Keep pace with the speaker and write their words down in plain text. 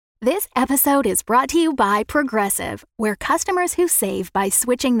This episode is brought to you by Progressive, where customers who save by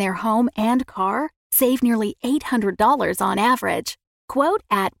switching their home and car save nearly $800 on average. Quote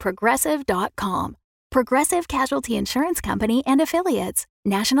at Progressive.com. Progressive Casualty Insurance Company and Affiliates.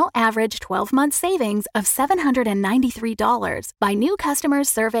 National average 12-month savings of $793 by new customers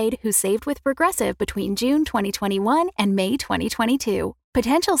surveyed who saved with Progressive between June 2021 and May 2022.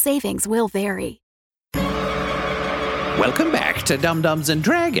 Potential savings will vary. Welcome back to Dum-Dums and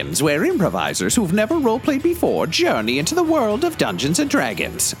Dragons, where improvisers who've never roleplayed before journey into the world of Dungeons and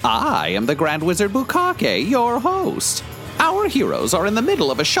Dragons. I am the Grand Wizard Bukake, your host. Our heroes are in the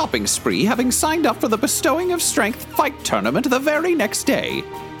middle of a shopping spree, having signed up for the Bestowing of Strength fight tournament the very next day.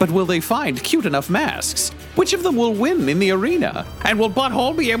 But will they find cute enough masks? Which of them will win in the arena? And will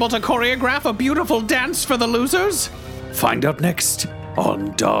Butthole be able to choreograph a beautiful dance for the losers? Find out next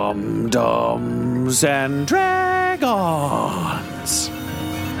on Dum-Dums and Dragons.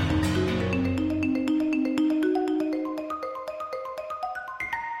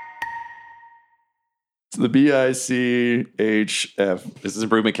 It's the BICHF. This is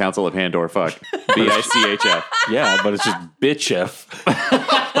Improvement Council of Handor, fuck. BICHF. Yeah, but it's just bitch-F.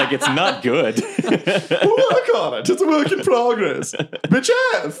 Like, it's not good. We'll work on it. It's a work in progress.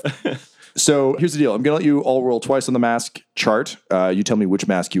 BitchF. So here's the deal. I'm going to let you all roll twice on the mask chart. You tell me which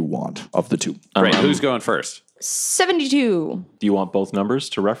mask you want of the two. Great. Who's going first? 72. Do you want both numbers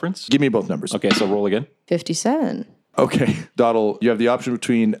to reference? Give me both numbers. Okay, so roll again. 57. Okay, Doddle, you have the option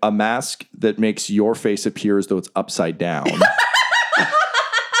between a mask that makes your face appear as though it's upside down.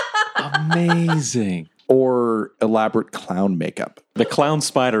 Amazing. Or elaborate clown makeup. The clown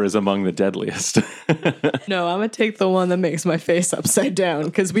spider is among the deadliest. No, I'm going to take the one that makes my face upside down,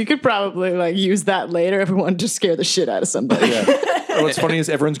 because we could probably use that later if we wanted to scare the shit out of somebody. Yeah. What's funny is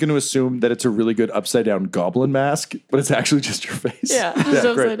everyone's going to assume that it's a really good upside down goblin mask, but it's actually just your face. Yeah, just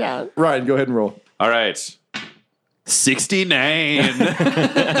upside great. down. Ryan, go ahead and roll. All right. 69.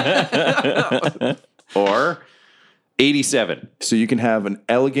 Or 87. So you can have an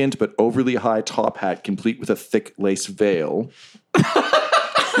elegant but overly high top hat complete with a thick lace veil.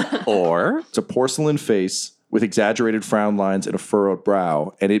 Or It's a porcelain face with exaggerated frown lines and a furrowed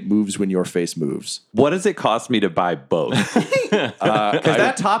brow, and it moves when your face moves. what does it cost me to buy both? Because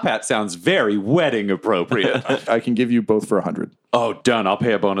that top hat sounds very wedding appropriate. I can give you both for 100. Oh, done. I'll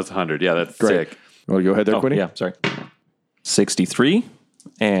pay a bonus 100. Yeah, that's Great. sick. You want to go ahead there, Quinny? Yeah, sorry. 63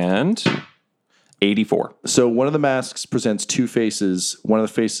 and 84. So one of the masks presents two faces. One of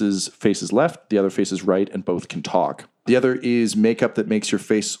the faces faces left, the other faces right, and both can talk. The other is makeup that makes your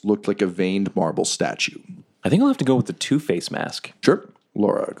face look like a veined marble statue. I think I'll have to go with the two-face mask. Sure.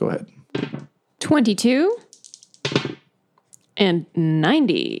 Laura, go ahead. 22 and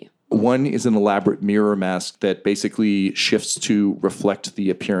 90. One is an elaborate mirror mask that basically shifts to reflect the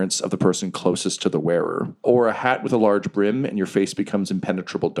appearance of the person closest to the wearer. Or a hat with a large brim and your face becomes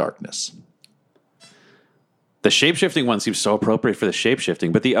impenetrable darkness. The shapeshifting one seems so appropriate for the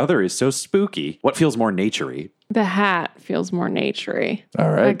shapeshifting, but the other is so spooky. What feels more naturey? The hat feels more naturey. All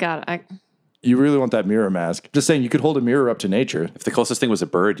right. I got it. You really want that mirror mask. Just saying, you could hold a mirror up to nature. If the closest thing was a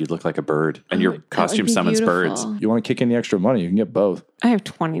bird, you'd look like a bird, and your costume be summons beautiful. birds. You want to kick in the extra money, you can get both. I have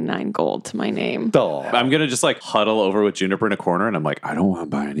 29 gold to my name. I'm going to just huddle over with Juniper in a corner, and I'm like, I don't want to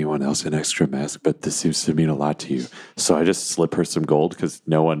buy anyone else an extra mask, but this seems to mean a lot to you. So I just slip her some gold because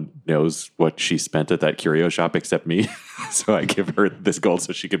no one knows what she spent at that curio shop except me. So I give her this gold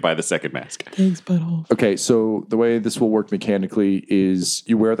so she could buy the second mask. Thanks, butthole. Okay, so the way this will work mechanically is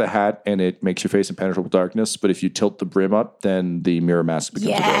you wear the hat and it makes your face impenetrable darkness, but if you tilt the brim up, then the mirror mask becomes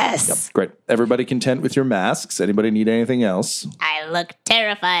Yes! available. Yep, great. Everybody content with your masks? Anybody need anything else? I look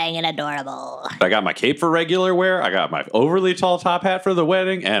terrifying and adorable. I got my cape for regular wear, I got my overly tall top hat for the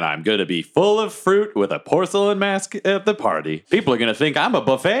wedding, and I'm going to be full of fruit with a porcelain mask at the party. People are going to think I'm a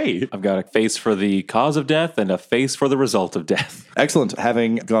buffet. I've got a face for the cause of death and a face for the result of death. Excellent.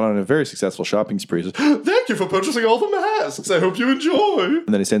 Having gone on a very successful shopping spree, he says, thank you for purchasing all the masks. I hope you enjoy. And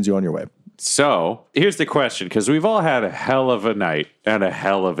then he sends you on your way. So, here's the question, because we've all had a hell of a night and a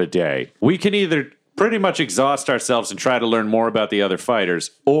hell of a day. We can either pretty much exhaust ourselves and try to learn more about the other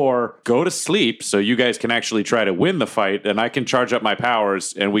fighters, or go to sleep so you guys can actually try to win the fight, and I can charge up my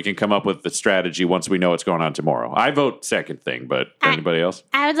powers, and we can come up with the strategy once we know what's going on tomorrow. I vote second thing, but anybody else?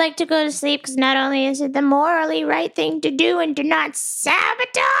 I would like to go to sleep because not only is it the morally right thing to do and to not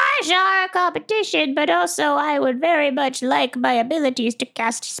sabotage our competition, but also I would very much like my abilities to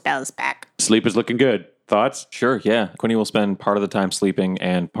cast spells back. Sleep is looking good. Thoughts? Sure, yeah. Quinny will spend part of the time sleeping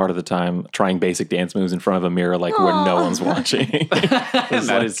and part of the time trying basic dance moves in front of a mirror like where no one's watching. And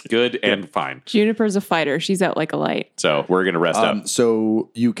that is good and fine. Juniper's a fighter. She's out like a light. So we're going to rest up. So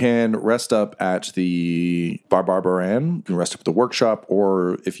you can rest up at the Bar Barbaran. You can rest up at the workshop,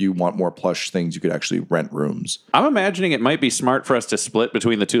 or if you want more plush things, you could actually rent rooms. I'm imagining it might be smart for us to split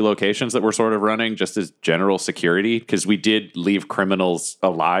between the two locations that we're sort of running just as general security, because we did leave criminals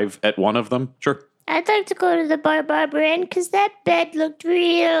alive at one of them. Sure. I'd like to go to the Bar Barbaran because that bed looked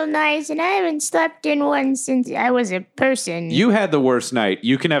real nice, and I haven't slept in one since I was a person. You had the worst night.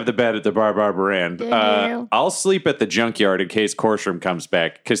 You can have the bed at the Bar Barbaran. I'll sleep at the junkyard in case Korshram comes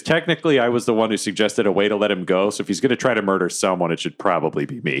back, because technically I was the one who suggested a way to let him go, so if he's going to try to murder someone, it should probably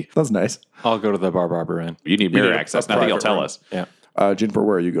be me. That's nice. I'll go to the Bar Barbaran. You need mirror need access. a Nothing he'll private tell room. us. Yeah. Juniper,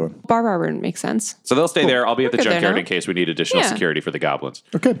 where are you going? Bar Barbaran makes sense. So they'll stay there. I'll be at the We're good there junkyard now. in case we need additional Yeah. security for the goblins.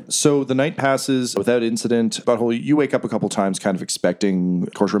 Okay, so the night passes without incident. Butthole, you wake up a couple times kind of expecting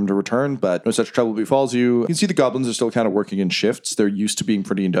Korshram to return, but no such trouble befalls you. You can see the goblins are still kind of working in shifts. They're used to being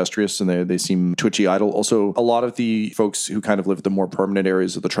pretty industrious, and they seem twitchy idle. Also, a lot of the folks who kind of live at the more permanent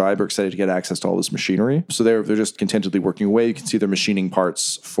areas of the tribe are excited to get access to all this machinery. So they're just contentedly working away. You can see they're machining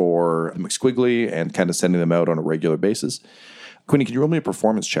parts for McSquiggly and kind of sending them out on a regular basis. Quinny, can you roll me a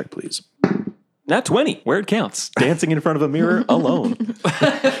performance check, please? Not 20, where it counts. Dancing in front of a mirror alone.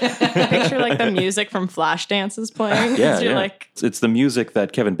 Picture like the music from Flashdance is playing. Yeah, You're yeah. like, It's the music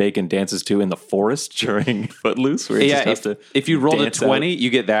that Kevin Bacon dances to in the forest during Footloose, where he just has to if you rolled a dance 20, you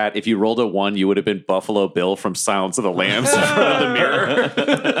get that. If you rolled a 1, you would have been Buffalo Bill from Silence of the Lambs in front of the mirror.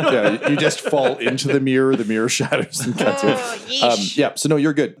 Yeah, you just fall into the mirror shatters and cuts it. Yeah, so no,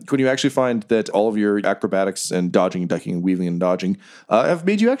 you're good. When you actually find that all of your acrobatics and dodging and ducking and weaving and dodging have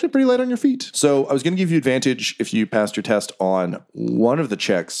made you actually pretty light on your feet. So I was going to give you advantage if you passed your test on one of the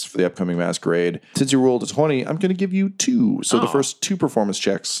checks for the upcoming masquerade. Since you rolled a 20, I'm going to give you 2. So the first 2 performance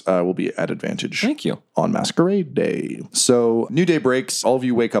checks will be at advantage. Thank you. On masquerade day. So new day breaks. All of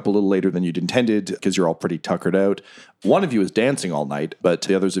you wake up a little later than you'd intended because you're all pretty tuckered out. One of you is dancing all night, but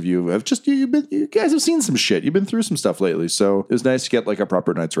the others of you have just, you guys have seen some shit. You've been through some stuff lately. So it was nice to get like a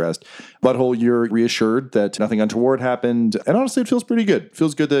proper night's rest. Butthole, you're reassured that nothing untoward happened. And honestly, it feels pretty good. It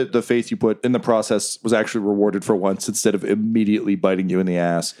feels good that the faith you put in the process was actually rewarded for once instead of immediately biting you in the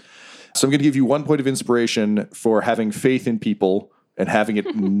ass. So I'm going to give you 1 point of inspiration for having faith in people and having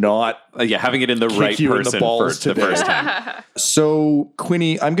it not having it in the right you in the person balls for the today. first time. So,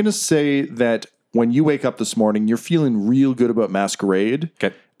 Quinny, I'm going to say that when you wake up this morning, you're feeling real good about masquerade.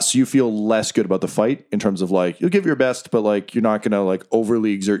 Okay. So you feel less good about the fight in terms of like, you'll give your best, but like, you're not going to like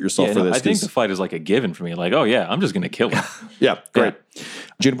overly exert yourself Yeah, for no, this. I think 'cause- the fight is like a given for me. Like, oh yeah, I'm just going to kill him. yeah, great.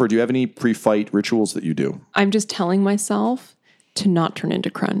 Juniper, do you have any pre-fight rituals that you do? I'm just telling myself to not turn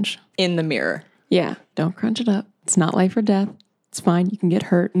into crunch. in the mirror. Yeah, don't crunch it up. It's not life or death. It's fine. You can get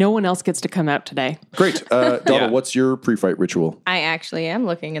hurt. No one else gets to come out today. Great. Donald, what's your pre-fight ritual? I actually am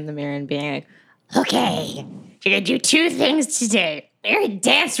looking in the mirror and being like, Okay, you're gonna do 2 things today. You're gonna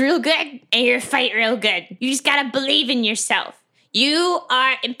dance real good and you're gonna fight real good. You just gotta believe in yourself. You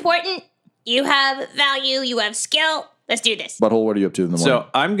are important. You have value. You have skill. Let's do this. Butthole, what are you up to in the morning? So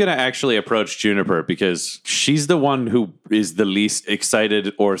I'm going to actually approach Juniper because she's the one who is the least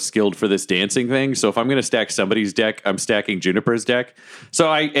excited or skilled for this dancing thing. So if I'm going to stack somebody's deck, I'm stacking Juniper's deck.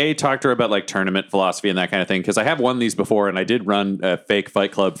 So I talked to her about like tournament philosophy and that kind of thing because I have won these before and I did run a fake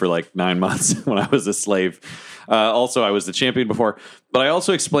fight club for like 9 months when I was a slave. Also, I was the champion before. But I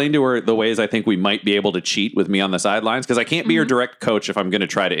also explained to her the ways I think we might be able to cheat with me on the sidelines because I can't be your direct coach if I'm going to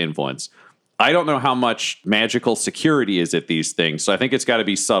try to influence. I don't know how much magical security is at these things, so I think it's got to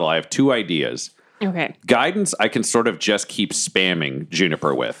be subtle. I have 2 ideas. Okay. Guidance, I can sort of just keep spamming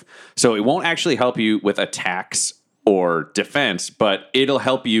Juniper with. So it won't actually help you with attacks or defense, but it'll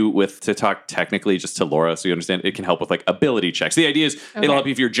help you with, to talk technically just to Laura so you understand, it can help with like ability checks. The idea is it'll help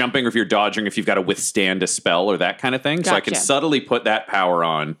you if you're jumping or if you're dodging, if you've got to withstand a spell or that kind of thing. So I can Gotcha. subtly put that power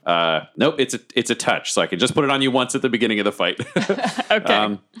on. Nope, it's a touch. So I can just put it on you once at the beginning of the fight.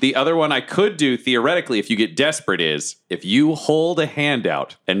 okay. The other one I could do theoretically if you get desperate is if you hold a hand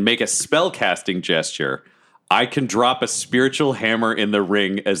out and make a spell casting gesture, I can drop a spiritual hammer in the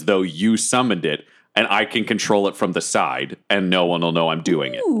ring as though you summoned it. And I can control it from the side, and no one will know I'm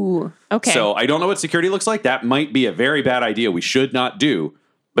doing it. Ooh. Okay. So I don't know what security looks like. That might be a very bad idea. We should not do.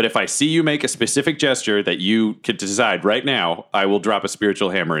 But if I see you make a specific gesture that you could decide right now, I will drop a spiritual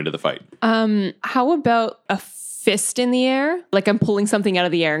hammer into the fight. How about a fist in the air, like I'm pulling something out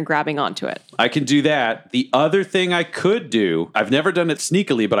of the air and grabbing onto it. I can do that. The other thing I could do, I've never done it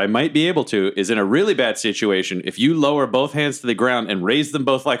sneakily, but I might be able to, is in a really bad situation, if you lower both hands to the ground and raise them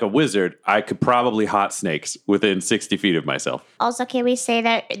both like a wizard, I could probably hot snakes within 60 feet of myself. Also, can we say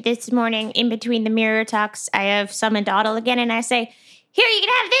that this morning in between the mirror talks, I have summoned Oddle again and I say, here, you can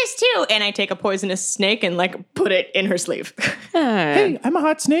have this too. And I take a poisonous snake and like put it in her sleeve. Hey, I'm a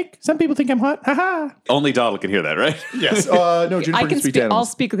hot snake. Some people think I'm hot. Haha. Only Doddle can hear that, right? Yes. No, Juniper I can speak speak. to animals.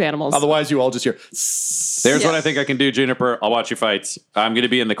 I'll speak with animals. Otherwise, you all just hear. There's what I think I can do, Juniper. I'll watch your fights. I'm going to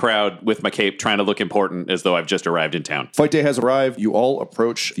be in the crowd with my cape trying to look important as though I've just arrived in town. Fight day has arrived. You all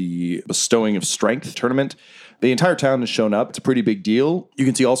approach the bestowing of strength tournament. The entire town has shown up. It's a pretty big deal. You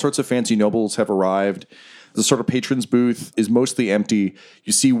can see all sorts of fancy nobles have arrived. The sort of patrons booth is mostly empty.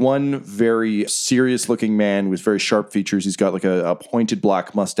 You see one very serious looking man with very sharp features. He's got like a pointed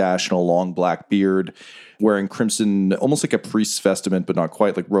black mustache and a long black beard, wearing crimson, almost like a priest's vestment, but not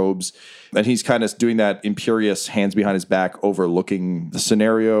quite, like robes. And he's kind of doing that imperious, hands behind his back, overlooking the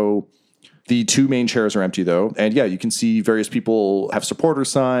scenario. The two main chairs are empty, though. And yeah, you can see various people have supporter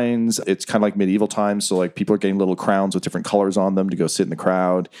signs. It's kind of like medieval times. So like people are getting little crowns with different colors on them to go sit in the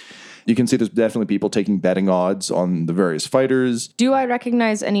crowd. You can see there's definitely people taking betting odds on the various fighters. Do I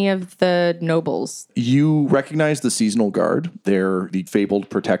recognize any of the nobles? You recognize the seasonal guard. They're the fabled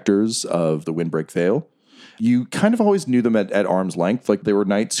protectors of the Windbreak Vale. You kind of always knew them at arm's length. Like they were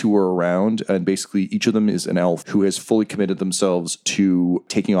knights who were around, and basically each of them is an elf who has fully committed themselves to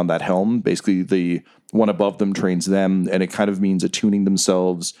taking on that helm. Basically, the one above them trains them, and it kind of means attuning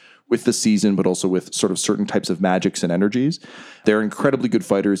themselves with the season, but also with sort of certain types of magics and energies. They're incredibly good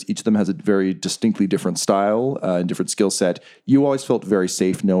fighters. Each of them has a very distinctly different style and different skill set. You always felt very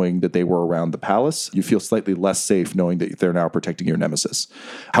safe knowing that they were around the palace. You feel slightly less safe knowing that they're now protecting your nemesis.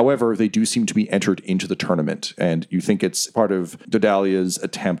 However, they do seem to be entered into the tournament, and you think it's part of Dodalia's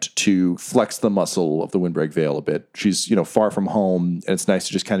attempt to flex the muscle of the Windbreak Vale a bit. She's, far from home, and it's nice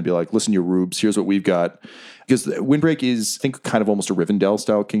to just kind of be like, listen, you rubes, here's what we've got. Because Windbreak is, I think, kind of almost a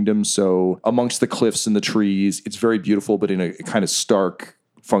Rivendell-style kingdom. So amongst the cliffs and the trees, it's very beautiful, but in a kind of stark,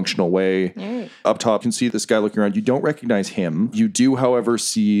 functional way. Up top, you can see this guy looking around. You don't recognize him. You do, however,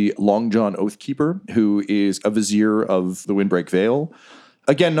 see Long John Oathkeeper, who is a vizier of the Windbreak Vale.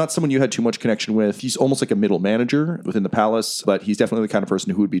 Again, not someone you had too much connection with. He's almost like a middle manager within the palace, but he's definitely the kind of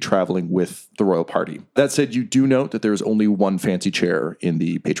person who would be traveling with the royal party. That said, you do note that there's only one fancy chair in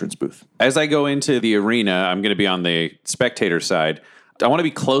the patrons booth. As I go into the arena, I'm going to be on the spectator side. I want to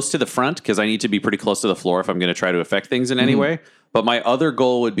be close to the front because I need to be pretty close to the floor if I'm going to try to affect things in any way. But my other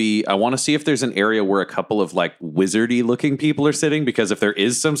goal would be I want to see if there's an area where a couple of like wizardy looking people are sitting, because if there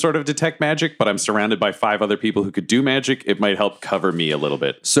is some sort of detect magic, but I'm surrounded by 5 other people who could do magic, it might help cover me a little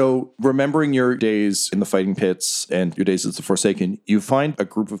bit. So remembering your days in the fighting pits and your days as the Forsaken, you find a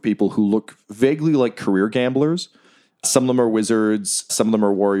group of people who look vaguely like career gamblers. Some of them are wizards. Some of them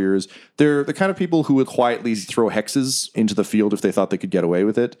are warriors. They're the kind of people who would quietly throw hexes into the field if they thought they could get away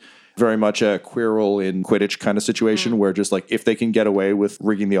with it. Very much a Quirrell in Quidditch kind of situation where just like if they can get away with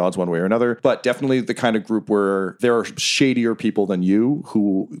rigging the odds one way or another. But definitely the kind of group where there are shadier people than you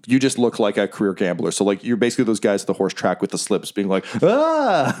who you just look like a career gambler. So like you're basically those guys at the horse track with the slips being like,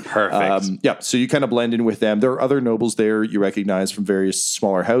 ah! Perfect. Yeah, so you kind of blend in with them. There are other nobles there you recognize from various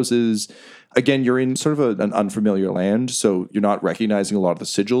smaller houses. Again, you're in sort of an unfamiliar land, so you're not recognizing a lot of the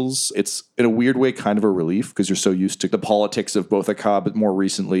sigils. It's, in a weird way, kind of a relief because you're so used to the politics of both Bothakab, but more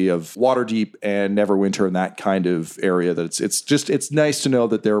recently of Waterdeep and Neverwinter and that kind of area. That it's nice to know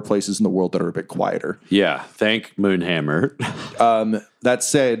that there are places in the world that are a bit quieter. Yeah, thank Moonhammer. That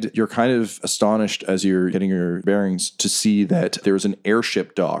said, you're kind of astonished as you're getting your bearings to see that there's an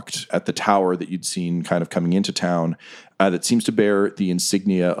airship docked at the tower that you'd seen kind of coming into town that seems to bear the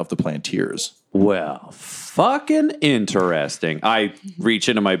insignia of the Plantiers. Well, fucking interesting. I reach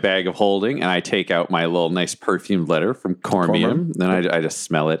into my bag of holding and I take out my little nice perfumed letter from Cormium. Then I just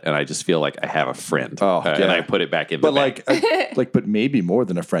smell it and I just feel like I have a friend. And I put it back in the bag. But maybe more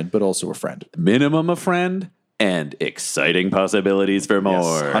than a friend, but also a friend. Minimum a friend. And exciting possibilities for more.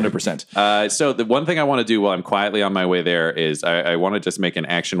 Yes, 100%. So the one thing I want to do while I'm quietly on my way there is I want to just make an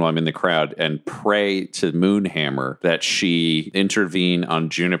action while I'm in the crowd and pray to Moonhammer that she intervene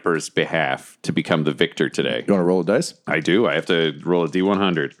on Juniper's behalf to become the victor today. You want to roll a dice? I do. I have to roll a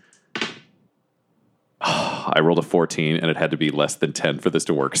D100. I I rolled a 14 and it had to be less than 10 for this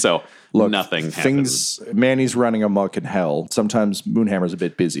to work. So nothing happens. Manny's running amok in hell. Sometimes Moonhammer's a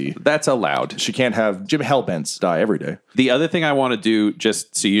bit busy. That's allowed. She can't have Jim Hellbents die every day. The other thing I want to do,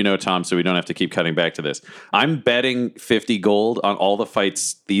 just so you know, Tom, so we don't have to keep cutting back to this, I'm betting 50 gold on all the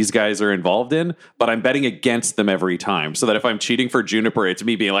fights these guys are involved in, but I'm betting against them every time. So that if I'm cheating for Juniper, it's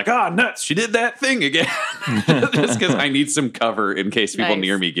me being like, nuts, she did that thing again. Just because I need some cover in case people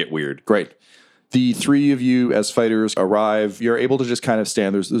near me get weird. Great. The three of you as fighters arrive. You're able to just kind of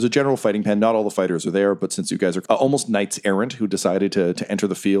stand. There's a general fighting pen. Not all the fighters are there, but since you guys are almost knights errant who decided to enter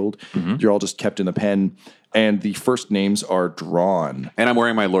the field, you're all just kept in the pen. And the first names are drawn. And I'm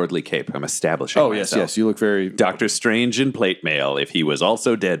wearing my lordly cape. I'm establishing myself. Yes. You look very... Doctor Strange in plate mail if he was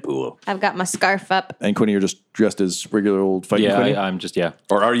also Deadpool. I've got my scarf up. And Quinny, you're just dressed as regular old fighting Quinny? I'm just,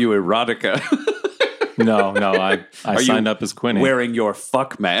 Or are you erotica? No, I signed up as Quinny. Wearing your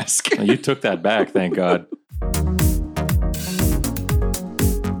fuck mask. You took that back, thank God.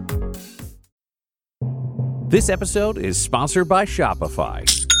 This episode is sponsored by Shopify.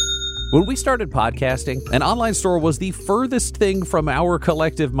 When we started podcasting, an online store was the furthest thing from our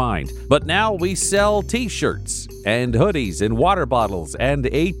collective mind. But now we sell t-shirts and hoodies and water bottles and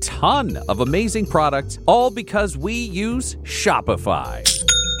a ton of amazing products, all because we use Shopify.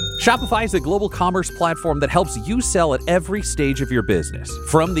 Shopify is a global commerce platform that helps you sell at every stage of your business.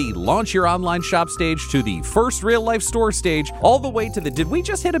 From the launch your online shop stage to the first real life store stage, all the way to the did we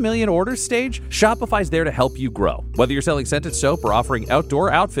just hit 1 million orders stage? Shopify's there to help you grow. Whether you're selling scented soap or offering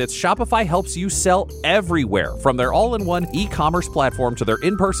outdoor outfits, Shopify helps you sell everywhere. From their all-in-one e-commerce platform to their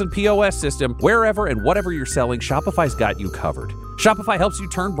in-person POS system, wherever and whatever you're selling, Shopify's got you covered. Shopify helps you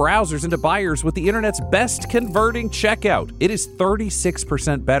turn browsers into buyers with the internet's best converting checkout. It is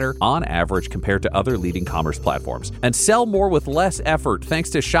 36% better on average compared to other leading commerce platforms. And sell more with less effort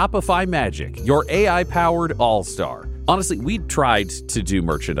thanks to Shopify Magic, your AI-powered all-star. Honestly, we tried to do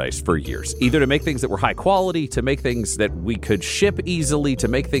merchandise for years, either to make things that were high quality, to make things that we could ship easily, to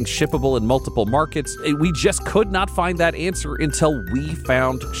make things shippable in multiple markets. We just could not find that answer until we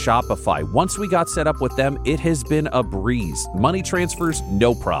found Shopify. Once we got set up with them, it has been a breeze. Money transfers,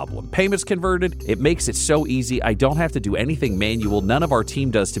 no problem. Payments converted, it makes it so easy. I don't have to do anything manual. None of our team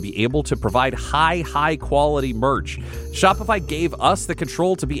does to be able to provide high quality merch. Shopify gave us the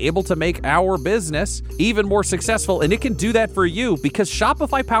control to be able to make our business even more successful, and it can do that for you because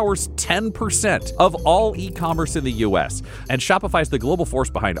Shopify powers 10% of all e-commerce in the U.S. And Shopify is the global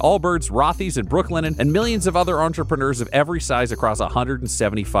force behind Allbirds, Rothy's, and Brooklinen, and millions of other entrepreneurs of every size across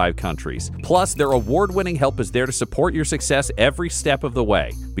 175 countries. Plus, their award-winning help is there to support your success every step of the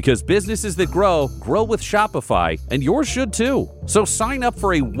way. Because businesses that grow with Shopify, and yours should too. So sign up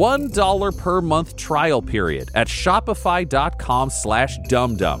for a $1 per month trial period at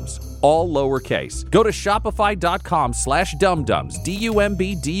shopify.com/dumdums. All lowercase. Go to shopify.com/dumdums,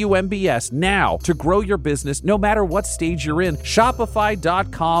 DUMBS now to grow your business no matter what stage you're in.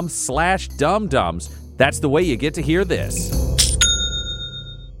 Shopify.com/dumdums. That's the way you get to hear this.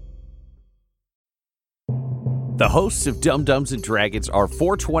 The hosts of Dum Dums and Dragons are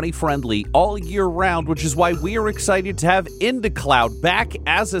 420 friendly all year round, which is why we are excited to have IndaCloud back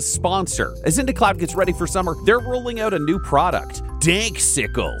as a sponsor. As IndaCloud gets ready for summer, they're rolling out a new product,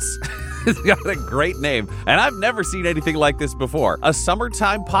 Danksicles. It's got a great name, and I've never seen anything like this before. A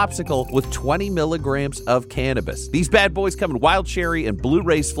summertime popsicle with 20 milligrams of cannabis. These bad boys come in wild cherry and blue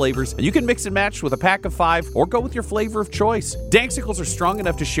race flavors, and you can mix and match with a pack of 5 or go with your flavor of choice. Danksicles are strong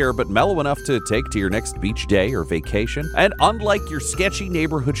enough to share, but mellow enough to take to your next beach day or vacation. And unlike your sketchy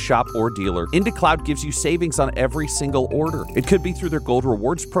neighborhood shop or dealer, IndaCloud gives you savings on every single order. It could be through their Gold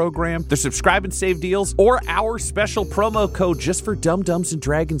Rewards program, their subscribe and save deals, or our special promo code just for Dum Dums and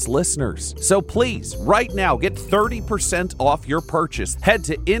Dragons listeners. So please, right now, get 30% off your purchase. Head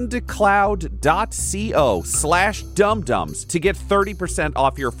to indacloud.co/dumdums to get 30%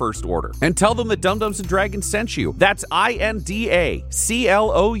 off your first order. And tell them that Dum Dums and Dragons sent you. That's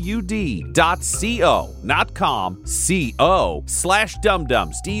INDACLOUD.co, not com,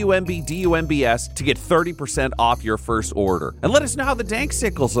 CO/dumdums, DUMBS to get 30% off your first order. And let us know how the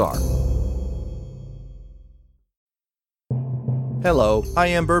Danksicles are. Hello, I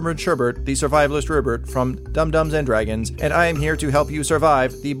am Berman Sherbert, the survivalist Herbert from Dum Dums and Dragons, and I am here to help you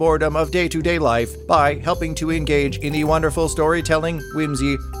survive the boredom of day-to-day life by helping to engage in the wonderful storytelling,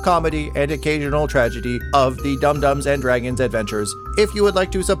 whimsy, comedy, and occasional tragedy of the Dum Dums and Dragons adventures. If you would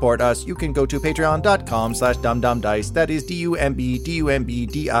like to support us, you can go to patreon.com/dumdumdice, that is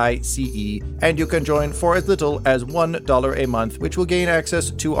DUMBDICE, and you can join for as little as $1 a month, which will gain access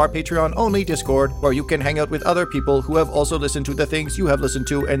to our Patreon-only Discord, where you can hang out with other people who have also listened to the things you have listened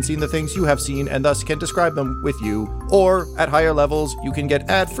to and seen the things you have seen and thus can describe them with you. Or, at higher levels, you can get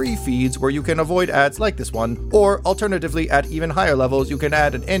ad-free feeds where you can avoid ads like this one. Or, alternatively, at even higher levels, you can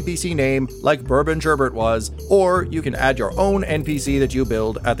add an NPC name like Bourbon Sherbert was. Or, you can add your own NPC that you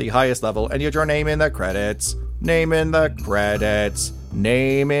build at the highest level and get your name in the credits. Name in the credits.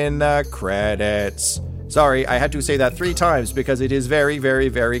 Name in the credits. Sorry, I had to say that 3 times because it is very, very,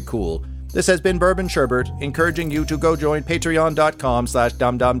 very cool. This has been Bourbon Sherbert, encouraging you to go join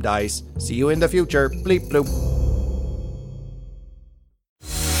patreon.com/dumdumdice. See you in the future. Bleep bloop.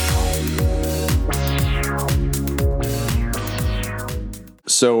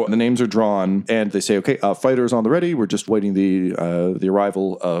 So the names are drawn, and they say, okay, fighters on the ready. We're just waiting the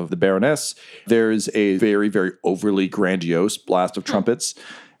arrival of the Baroness. There's a very, very overly grandiose blast of trumpets,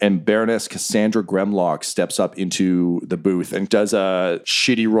 and Baroness Cassandra Gremlock steps up into the booth and does a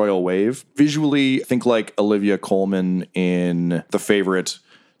shitty royal wave. Visually, think like Olivia Colman in The Favorite.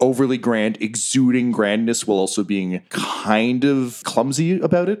 Overly grand, exuding grandness while also being kind of clumsy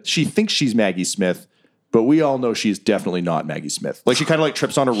about it. She thinks she's Maggie Smith, but we all know she's definitely not Maggie Smith. Like, she kind of like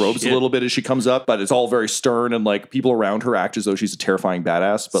trips on her robes a little bit as she comes up, but it's all very stern, and like people around her act as though she's a terrifying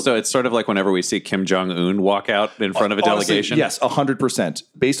badass. But so it's sort of like whenever we see Kim Jong-un walk out in front of a honestly, delegation. Yes, 100%.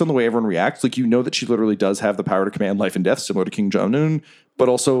 Based on the way everyone reacts, like, you know that she literally does have the power to command life and death, similar to King Jong-un, but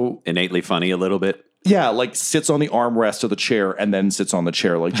also Innately funny a little bit. yeah, like sits on the armrest of the chair and then sits on the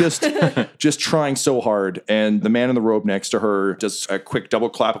chair, like just just trying so hard. And the man in the robe next to her does a quick double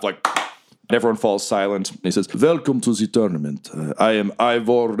clap of like. Everyone falls silent. He says, "Welcome to the tournament. I am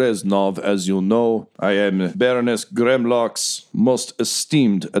Ivor Reznov, as you know. I am Baroness Gremlock's most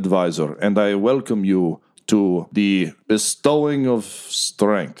esteemed advisor, and I welcome you to the bestowing of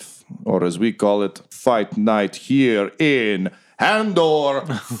strength, or as we call it, fight night here in Handor."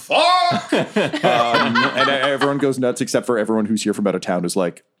 Fuck! And everyone goes nuts except for everyone who's here from out of town is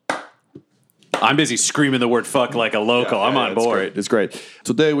like, I'm busy screaming the word fuck like a local. I'm on board. It's great.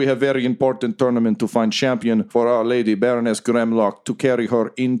 Today we have very important tournament to find champion for Our Lady Baroness Gremlock to carry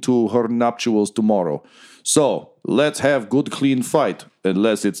her into her nuptials tomorrow. So let's have good clean fight,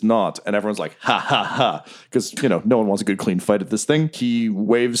 unless it's not. And everyone's like, ha ha ha. Because, you know, no one wants a good clean fight at this thing. He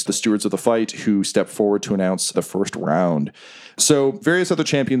waves the stewards of the fight who step forward to announce the first round. So various other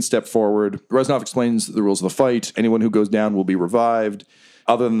champions step forward. Reznov explains the rules of the fight. Anyone who goes down will be revived.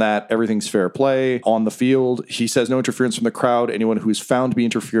 Other than that, everything's fair play. On the field, he says no interference from the crowd. Anyone who is found to be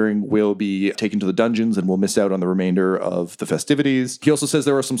interfering will be taken to the dungeons and will miss out on the remainder of the festivities. He also says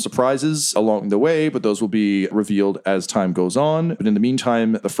there are some surprises along the way, but those will be revealed as time goes on. But in the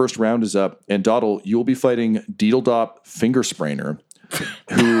meantime, the first round is up, and Doddle, you'll be fighting Deedledop Fingersprainer,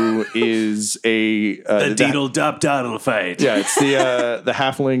 who is the Deedle-dop-doddle fight. Yeah, it's the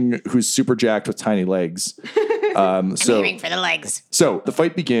halfling who's super jacked with tiny legs. I'm aiming for the legs. So the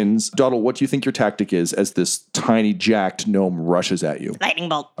fight begins. Doddle, what do you think your tactic is as this tiny jacked gnome rushes at you? Lightning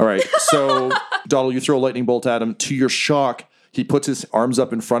bolt. All right. So Doddle, you throw a lightning bolt at him. To your shock, he puts his arms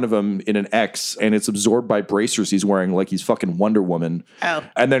up in front of him in an X, and it's absorbed by bracers he's wearing like he's fucking Wonder Woman. Oh.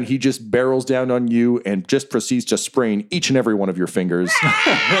 And then he just barrels down on you and just proceeds to sprain each and every one of your fingers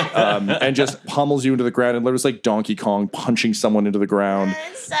and just pummels you into the ground, and literally like Donkey Kong punching someone into the ground.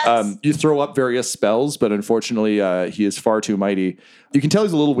 You throw up various spells, but unfortunately he is far too mighty. You can tell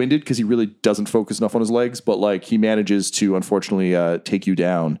he's a little winded because he really doesn't focus enough on his legs, but like he manages to unfortunately take you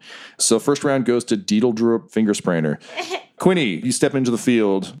down. So first round goes to Deedledrop Fingersprainer. Quinny, you step into the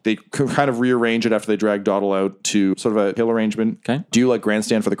field. They kind of rearrange it after they drag Doddle out to sort of a hill arrangement. Okay. Do you like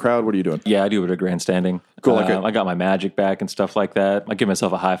grandstand for the crowd? What are you doing? Yeah, I do a bit of grandstanding. Cool. I got my magic back and stuff like that. I give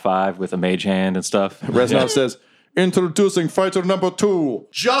myself a high five with a mage hand and stuff. Reznov says, "Introducing fighter number 2,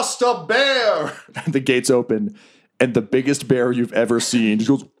 Just a Bear." The gates open, and the biggest bear you've ever seen just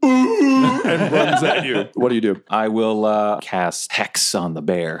goes, "Ooh," and runs at you. What do you do? I will cast Hex on the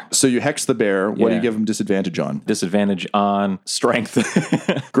bear. So you hex the bear. What do you give him disadvantage on? Disadvantage on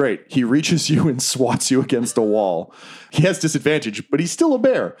strength. Great. He reaches you and swats you against a wall. He has disadvantage, but he's still a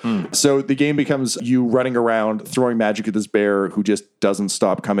bear. So the game becomes you running around, throwing magic at this bear who just doesn't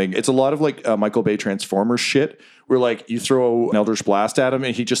stop coming. It's a lot of like Michael Bay Transformers shit, where like you throw an Eldritch Blast at him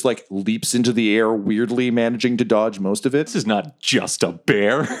and he just like leaps into the air, weirdly managing to dodge most of it. This is not just a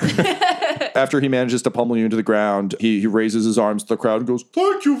bear. After he manages to pummel you into the ground, he raises his arms to the crowd and goes,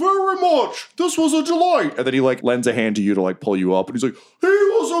 "Thank you very much. This was a delight." And then he like lends a hand to you to like pull you up, and he's like, "He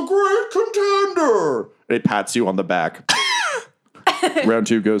was a great contender." And he pats you on the back. Round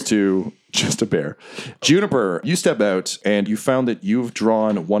 2 goes to Just a Bear. Juniper, you step out and you found that you've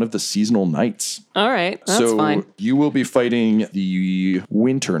drawn one of the seasonal nights. All right, that's so fine. You will be fighting the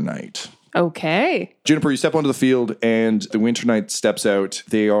Winter Knight. Okay. Juniper, you step onto the field and the Winter Knight steps out.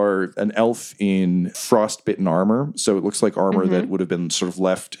 They are an elf in frostbitten armor. So it looks like armor that would have been sort of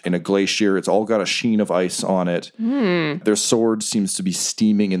left in a glacier. It's all got a sheen of ice on it. Their sword seems to be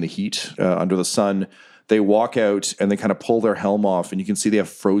steaming in the heat under the sun. They walk out and they kind of pull their helm off, and you can see they have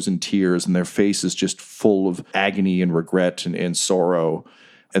frozen tears, and their face is just full of agony and regret and sorrow.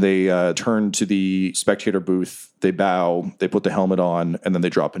 And they turn to the spectator booth, they bow, they put the helmet on, and then they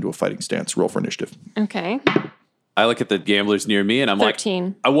drop into a fighting stance. Roll for initiative. Okay. I look at the gamblers near me and I'm 13.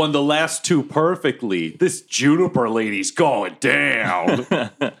 like, I won the last two perfectly. This Juniper lady's going down.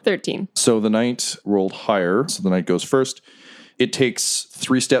 13. So the knight rolled higher, so the knight goes first. It takes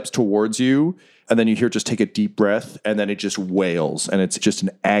 3 steps towards you, and then you hear just take a deep breath, and then it just wails, and it's just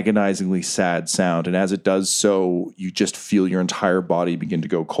an agonizingly sad sound. And as it does so, you just feel your entire body begin to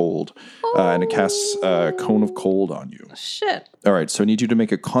go cold, and it casts a cone of cold on you. Shit. All right, so I need you to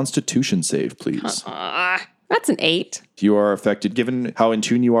make a Constitution save, please. That's an 8. You are affected, given how in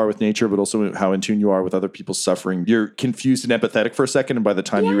tune you are with nature, but also how in tune you are with other people's suffering. You're confused and empathetic for a second, and by the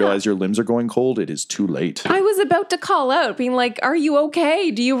time you realize your limbs are going cold, it is too late. I was about to call out, being like, are you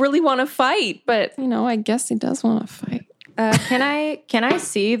okay? Do you really want to fight? But, I guess he does want to fight. Can I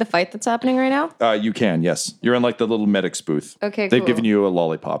see the fight that's happening right now? You can, yes. You're in like the little medic's booth. Okay, They've cool. given you a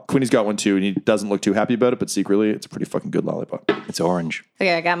lollipop. Queenie's got one too, and he doesn't look too happy about it, but secretly, it's a pretty fucking good lollipop. It's orange.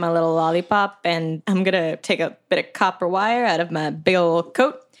 Okay, I got my little lollipop, and I'm gonna take a bit of copper wire out of my big old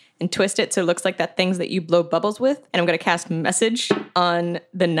coat and twist it so it looks like that things that you blow bubbles with. And I'm gonna cast message on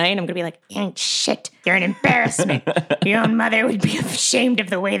the knight. I'm gonna be like, You ain't shit. You're an embarrassment. Your own mother would be ashamed of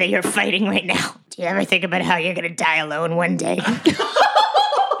the way that you're fighting right now. Do you ever think about how you're going to die alone one day?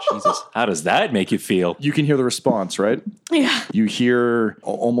 Jesus. How does that make you feel? You can hear the response, right? yeah. You hear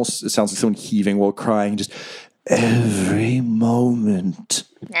almost, it sounds like someone heaving while crying, just every moment.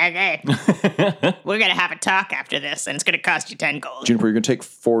 Okay. We're going to have a talk after this, and it's going to cost you 10 gold. Juniper, you're going to take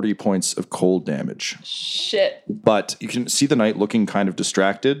 40 points of cold damage. Shit. But you can see the knight looking kind of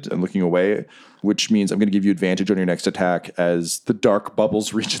distracted and looking away, which means I'm going to give you advantage on your next attack as the dark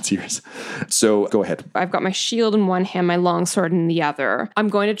bubbles reach its ears. So go ahead. I've got my shield in one hand, my longsword in the other. I'm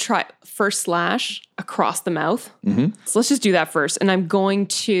going to try first slash across the mouth. So let's just do that first. And I'm going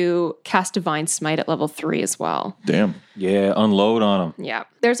to cast Divine Smite at level 3 as well. Damn. Yeah, unload on him. Yeah.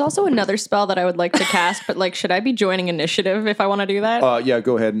 There's also another spell that I would like to cast, but should I be joining initiative if I want to do that? Yeah,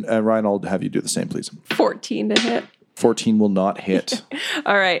 go ahead. And Ryan, I'll have you do the same, please. 14 to hit. 14 will not hit.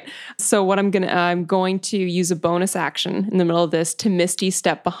 All right. So what I'm going to use a bonus action in the middle of this to Misty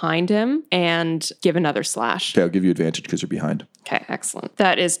step behind him and give another slash. Okay, I'll give you advantage because you're behind. Okay, excellent.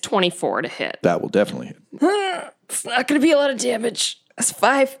 That is 24 to hit. That will definitely hit. It's not going to be a lot of damage. That's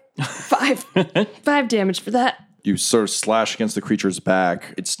 5 damage for that. You sort of slash against the creature's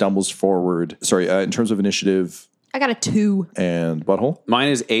back. It stumbles forward. Sorry, in terms of initiative I got a 2. and butthole, Mine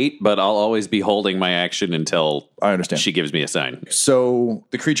is 8, but I'll always be holding my action until I understand. she gives me a sign. So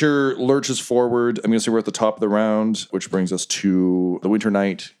the creature lurches forward. I'm going to say we're at the top of the round, which brings us to the Winter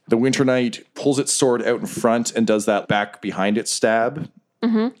Knight. The Winter Knight pulls its sword out in front and does that back behind it stab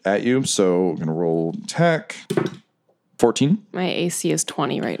at you. So I'm going to roll attack. 14. My AC is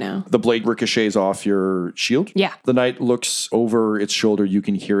 20 right now. The blade ricochets off your shield. Yeah. The knight looks over its shoulder. You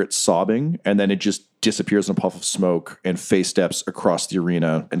can hear it sobbing, and then it just disappears in a puff of smoke and face steps across the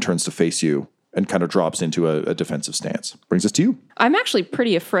arena and turns to face you and kind of drops into a defensive stance. Brings us to you. I'm actually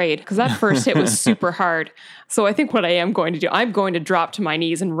pretty afraid because that first hit was super hard. So I think what I am going to do, I'm going to drop to my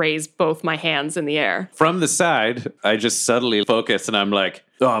knees and raise both my hands in the air. From the side, I just subtly focus and I'm like,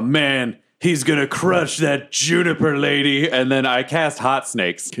 oh man, he's gonna crush that Juniper lady. And then I cast Hot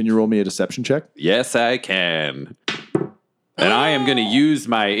Snakes. Can you roll me a deception check? Yes, I can. And I am gonna use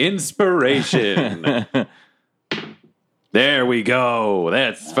my inspiration. There we go.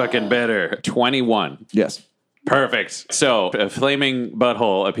 That's fucking better. 21. Yes. Perfect. So a flaming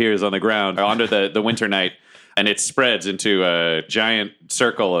butthole appears on the ground under the Winter Knight, and it spreads into a giant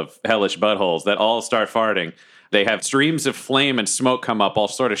circle of hellish buttholes that all start farting. They have streams of flame and smoke come up, all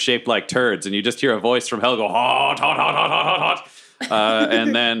sort of shaped like turds, and you just hear a voice from hell go, hot, hot, hot, hot, hot, hot, hot.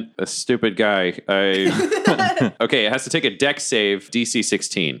 And then a stupid guy. Okay, it has to take a dex save, DC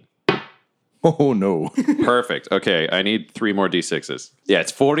 16. Oh, no. Perfect. Okay, I need 3 more D6s. Yeah,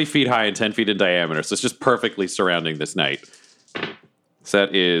 it's 40 feet high and 10 feet in diameter, so it's just perfectly surrounding this knight. So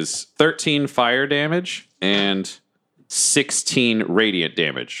that is 13 fire damage and 16 radiant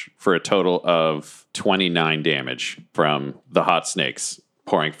damage for a total of 29 damage from the hot snakes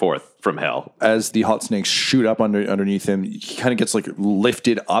pouring forth from hell. As the hot snakes shoot up underneath him, he kind of gets like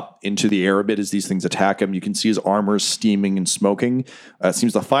lifted up into the air a bit as these things attack him. You can see his armor steaming and smoking. It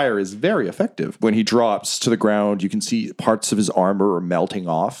seems the fire is very effective. When he drops to the ground, you can see parts of his armor are melting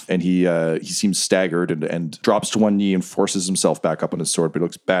off, and he seems staggered and drops to one knee and forces himself back up on his sword, but he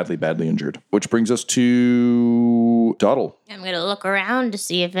looks badly injured. Which brings us to Doddle. I'm going to look around to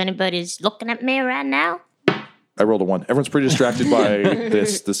see if anybody's looking at me right now. I rolled a 1. Everyone's pretty distracted by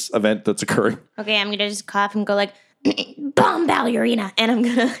this event that's occurring. Okay, I'm going to just cough and go like, Bomb ballerina. And I'm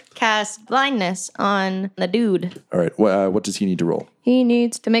going to cast blindness on the dude. All right. What does he need to roll? He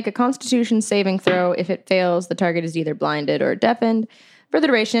needs to make a constitution saving throw. If it fails, the target is either blinded or deafened. For the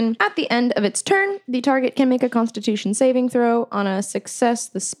duration, at the end of its turn, the target can make a constitution saving throw. On a success,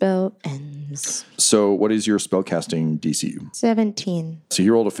 the spell ends. So what is your spellcasting DC? 17. So he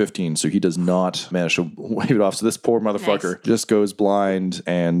rolled a 15, so he does not manage to wave it off. So this poor motherfucker just goes blind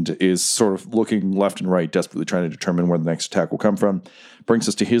and is sort of looking left and right, desperately trying to determine where the next attack will come from. Brings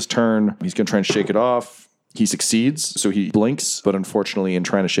us to his turn. He's going to try and shake it off. He succeeds, so he blinks, but unfortunately in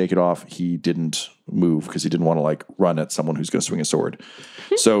trying to shake it off, he didn't move because he didn't want to like run at someone who's going to swing a sword.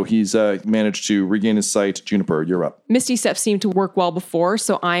 So he's managed to regain his sight. Juniper, you're up. Misty Step seemed to work well before,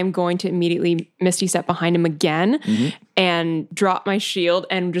 so I'm going to immediately Misty Step behind him again and drop my shield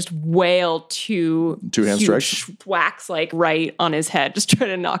and just wail two hand huge strikes? whacks like right on his head, just try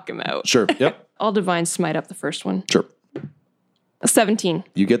to knock him out. Sure, yep. I'll Divine Smite up the first one. Sure. A 17.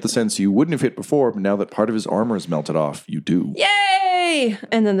 You get the sense you wouldn't have hit before, but now that part of his armor is melted off, you do. Yay!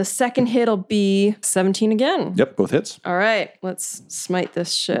 And then the second hit will be 17 again. Yep, both hits. All right, let's smite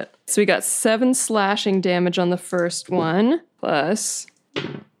this shit. So we got 7 slashing damage on the first one, plus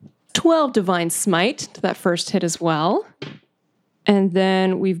 12 Divine Smite to that first hit as well. And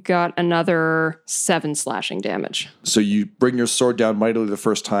then we've got another 7 slashing damage. So you bring your sword down mightily the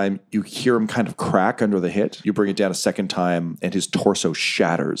first time. You hear him kind of crack under the hit. You bring it down a second time, and his torso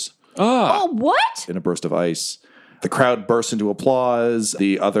shatters. Oh, what? In a burst of ice. The crowd bursts into applause.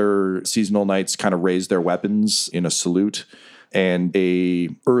 The other seasonal knights kind of raise their weapons in a salute. And a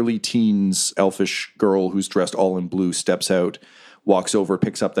early teens elfish girl who's dressed all in blue steps out, walks over,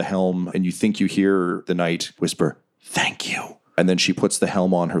 picks up the helm, and you think you hear the knight whisper, "Thank you." And then she puts the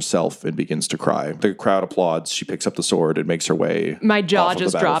helm on herself and begins to cry. The crowd applauds. She picks up the sword and makes her way. My jaw off of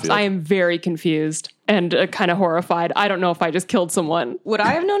just the drops. battlefield. I am very confused and kind of horrified. I don't know if I just killed someone. Would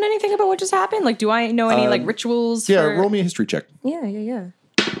I have known anything about what just happened? Like, do I know any like rituals? Yeah, for... roll me a history check. Yeah.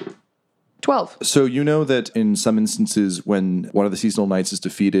 12. So you know that in some instances when one of the seasonal knights is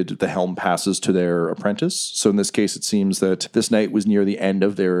defeated, the helm passes to their apprentice. So in this case, it seems that this knight was near the end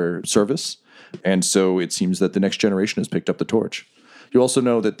of their service. And so it seems that the next generation has picked up the torch. You also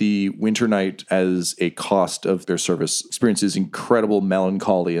know that the Winter Knight, as a cost of their service, experiences incredible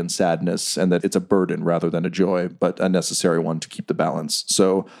melancholy and sadness, and that it's a burden rather than a joy, but a necessary one to keep the balance.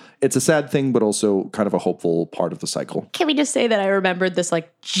 So it's a sad thing, but also kind of a hopeful part of the cycle. Can we just say that I remembered this like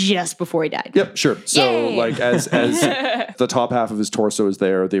just before he died? Yep, sure. So Yay! like as the top half of his torso is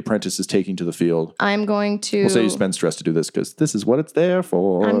there, the apprentice is taking to the field. I'm going to... We'll say you spend stress to do this because this is what it's there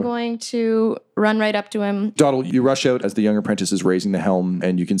for. I'm going to run right up to him. Doddle, you rush out as the young apprentice is raising the helm,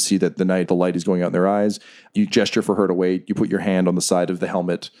 and you can see that the light is going out in their eyes. You gesture for her to wait. You put your hand on the side of the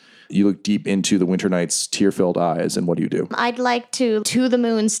helmet. You look deep into the Winter Knight's tear-filled eyes, and what do? I'd like to the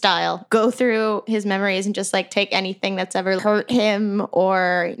moon style, Go through his memories and just like take anything that's ever hurt him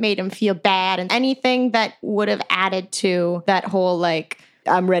or made him feel bad and anything that would have added to that whole like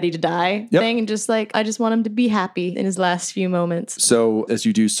I'm ready to die thing, and just like I just want him to be happy in his last few moments. So as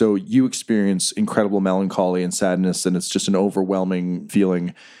you do so, you experience incredible melancholy and sadness, and it's just an overwhelming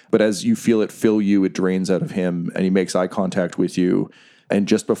feeling. But as you feel it fill you, it drains out of him, and he makes eye contact with you. And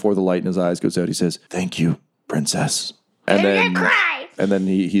just before the light in his eyes goes out, he says, "Thank you, princess." And then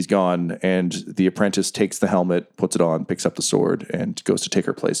he's gone, and the apprentice takes the helmet, puts it on, picks up the sword, and goes to take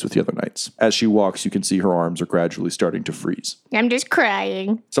her place with the other knights. As she walks, you can see her arms are gradually starting to freeze. I'm just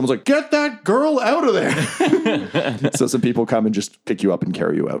crying. Someone's like, "Get that girl out of there." So some people come and just pick you up and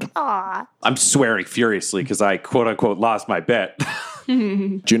carry you out. Aw. I'm swearing furiously because I quote unquote lost my bet.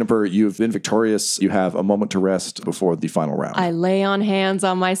 Juniper, you've been victorious. You have a moment to rest before the final round. I lay on hands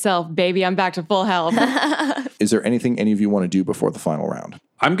on myself. Baby, I'm back to full health. Is there anything any of you want to do before the final round?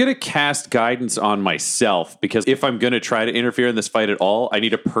 I'm going to cast guidance on myself because if I'm going to try to interfere in this fight at all, I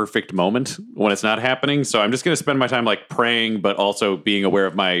need a perfect moment when it's not happening. So I'm just going to spend my time like praying, but also being aware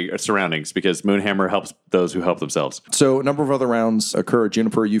of my surroundings because Moonhammer helps those who help themselves. So a number of other rounds occur.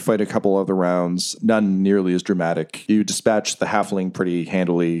 Juniper, you fight a couple other rounds, none nearly as dramatic. You dispatch the halfling pretty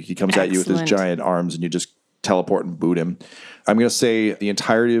handily. He comes at you with his Excellent. giant arms and you just teleport and boot him. I'm going to say the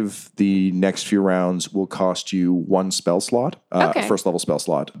entirety of the next few rounds will cost you 1 spell slot, Okay. first level spell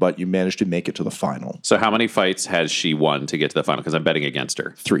slot, but you managed to make it to the final. So how many fights has she won to get to the final? Because I'm betting against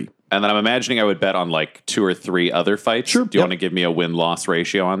her. 3. And then I'm imagining I would bet on like 2 or 3 other fights. Sure. Do you Yep. want to give me a win-loss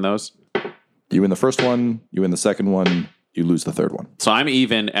ratio on those? You win the first one, you win the second one, you lose the third one. So I'm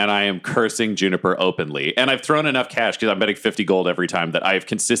even, and I am cursing Juniper openly. And I've thrown enough cash because I'm betting 50 gold every time that I've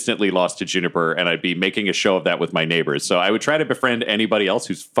consistently lost to Juniper, and I'd be making a show of that with my neighbors. So I would try to befriend anybody else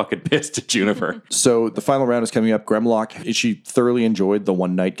who's fucking pissed at Juniper. So the final round is coming up. Gremlock, she thoroughly enjoyed the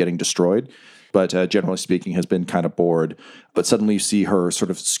one night getting destroyed, but generally speaking has been kind of bored. But suddenly you see her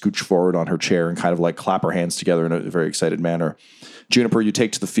sort of scooch forward on her chair and kind of like clap her hands together in a very excited manner. Juniper, you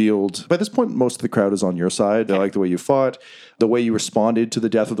take to the field. By this point, most of the crowd is on your side. They like the way you fought. The way you responded to the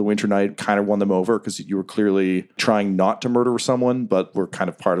death of the Winter Knight kind of won them over because you were clearly trying not to murder someone, but were kind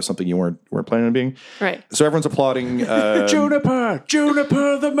of part of something you weren't planning on being. Right. So everyone's applauding. Juniper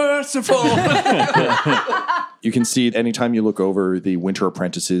the Merciful. You can see anytime you look over the Winter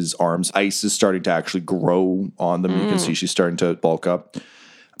Apprentice's arms, ice is starting to actually grow on them. You can see she's starting to bulk up.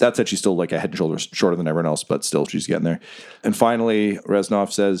 That said, she's still like a head and shoulders shorter than everyone else, but still she's getting there. And finally,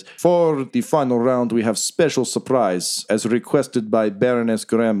 Reznov says, for the final round, we have special surprise as requested by Baroness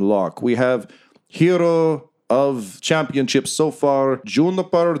Gramlock. We have hero of championships so far,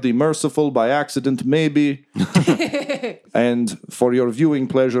 Juniper the Merciful by accident, maybe. And for your viewing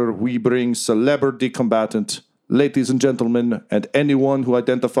pleasure, we bring celebrity combatant. Ladies and gentlemen, and anyone who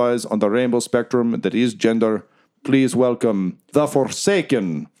identifies on the rainbow spectrum that is gender, please welcome the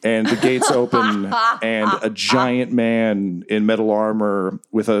Forsaken. And the gates open, and a giant man in metal armor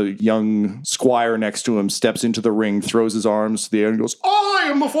with a young squire next to him steps into the ring, throws his arms to the air, and goes, I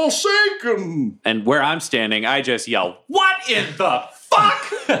am the Forsaken! And where I'm standing, I just yell, what in the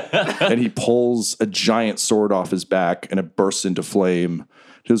fuck? And he pulls a giant sword off his back, and it bursts into flame.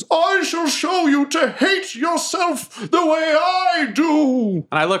 He says, I shall show you to hate yourself the way I do.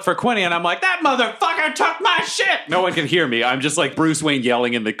 And I look for Quinny and I'm like, that motherfucker took my shit. No one can hear me. I'm just like Bruce Wayne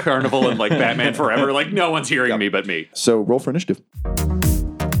yelling in the carnival and like Batman Forever. Like no one's hearing me but me. So roll for initiative.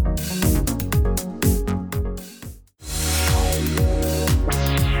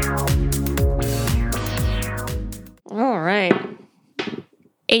 All right.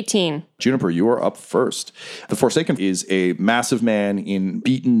 18. Juniper, you are up first. The Forsaken is a massive man in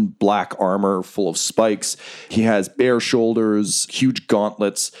beaten black armor full of spikes. He has bare shoulders, huge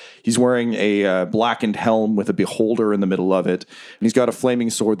gauntlets. He's wearing a blackened helm with a beholder in the middle of it. And he's got a flaming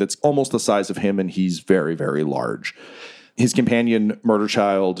sword that's almost the size of him, and he's very, very large. His companion,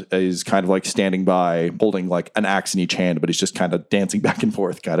 Murderchild, is kind of like standing by, holding like an axe in each hand, but he's just kind of dancing back and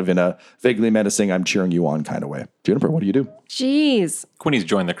forth, kind of in a vaguely menacing, I'm cheering you on kind of way. Juniper, what do you do? Jeez. Quinny's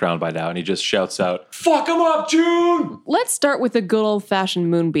joined the crowd by now, and he just shouts out, Fuck him up, June! Let's start with a good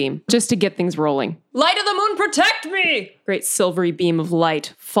old-fashioned moonbeam, just to get things rolling. Light of the moon, protect me! Great silvery beam of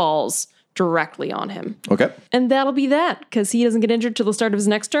light falls directly on him. Okay. And that'll be that, because he doesn't get injured till the start of his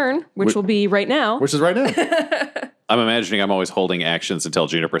next turn, which will be right now. Which is right now. I'm imagining I'm always holding actions until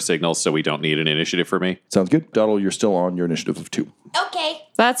Juniper signals, so we don't need an initiative for me. Sounds good. Doddle, you're still on your initiative of 2. Okay.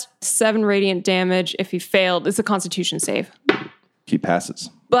 That's 7 radiant damage. If he failed, it's a constitution save. He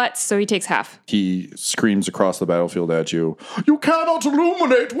passes. But, so he takes half. He screams across the battlefield at you, you cannot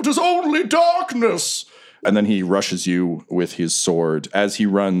illuminate what is only darkness! And then he rushes you with his sword. As he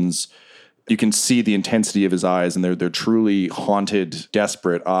runs, you can see the intensity of his eyes, and they're truly haunted,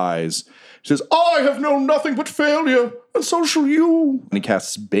 desperate eyes. He says, I have known nothing but failure, and so shall you. And he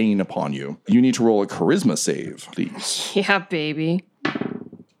casts Bane upon you. You need to roll a charisma save, please. Yeah, baby.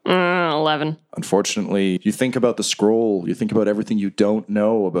 11. Unfortunately, you think about the scroll, you think about everything you don't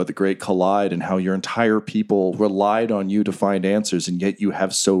know about the Great Collide and how your entire people relied on you to find answers, and yet you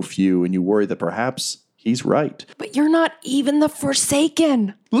have so few, and you worry that perhaps he's right. But you're not even the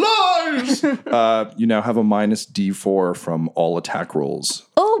Forsaken. Lies! You now have a minus D4 from all attack rolls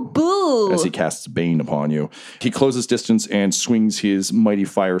Oh, boo. as he casts Bane upon you. He closes distance and swings his mighty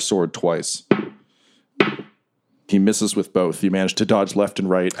fire sword twice. He misses with both. You manage to dodge left and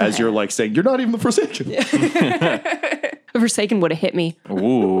right as you're like saying, you're not even the Forsaken. The Forsaken would have hit me.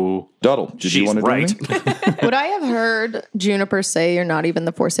 ooh. Doddle, did you want to do anything? Would I have heard Juniper say you're not even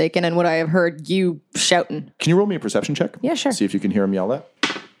the Forsaken, and would I have heard you shouting? Can you roll me a perception check? Yeah, sure. See if you can hear him yell that.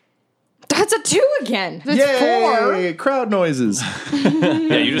 That's a 2 again. It's 4. Yay! Crowd noises.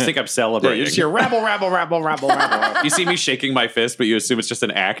 Yeah, you just think I'm celebrating. You just hear rabble, rabble, rabble, rabble, rabble. You see me shaking my fist, but you assume it's just an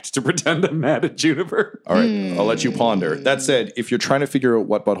act to pretend I'm mad at Juniper. All right, I'll let you ponder. That said, if you're trying to figure out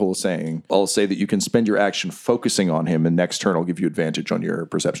what Butthole is saying, I'll say that you can spend your action focusing on him, and next turn I'll give you advantage on your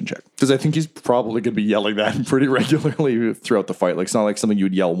perception check. Because I think he's probably going to be yelling that pretty regularly throughout the fight. Like, it's not like something you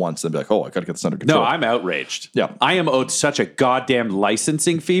would yell once and be like, oh, I got to get this under control. No, I'm outraged. Yeah. I am owed such a goddamn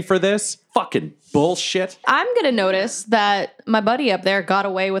licensing fee for this. Fucking bullshit. I'm going to notice that my buddy up there got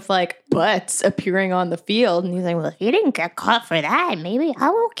away with like butts appearing on the field. And he's like, well, If you didn't get caught for that, maybe I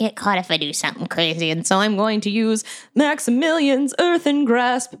won't get caught if I do something crazy. and so I'm going to use Maximilian's Earthen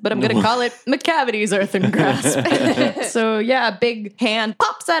Grasp, but I'm going to call it McCavity's Earthen Grasp. So yeah, a big hand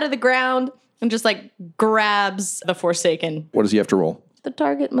pops out of the ground and just like grabs the Forsaken. What does he have to roll? The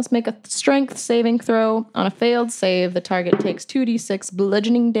target must make a strength saving throw. On a failed save, the target takes 2d6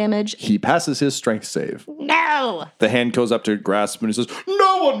 bludgeoning damage. He passes his strength save. No. The hand goes up to grasp and he says,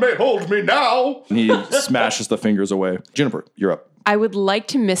 no one may hold me now. And he smashes the fingers away. Juniper, you're up. I would like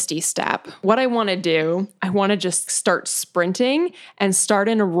to Misty Step. What I want to do, I want to just start sprinting and start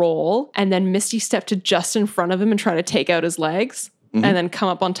in a roll and then Misty Step to just in front of him and try to take out his legs. And then come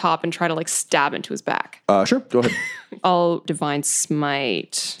up on top and try to like stab into his back. Sure, go ahead. I'll Divine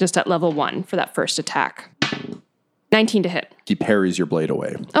Smite just at level 1 for that first attack. 19 to hit. He parries your blade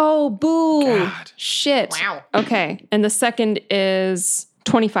away. Oh, boo. Shit. Wow. Okay. And the second is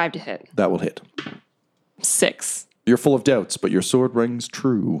 25 to hit. That will hit. 6. You're full of doubts, but your sword rings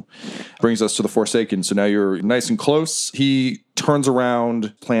true. Brings us to the Forsaken. So now you're nice and close. He turns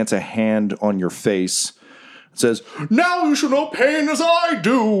around, plants a hand on your face, says, now you shall know pain as I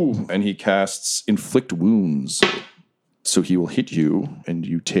do. And he casts Inflict Wounds. So he will hit you, and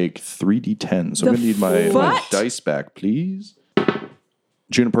you take 3d10. So I'm going to need my dice back, please.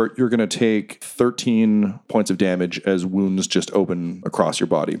 Juniper, you're going to take 13 points of damage as wounds just open across your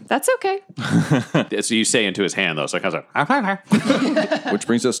body. That's okay. So you say into his hand, though. So it comes out. Which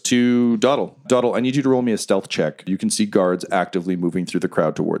brings us to Doddle. Doddle, I need you to roll me a stealth check. You can see guards actively moving through the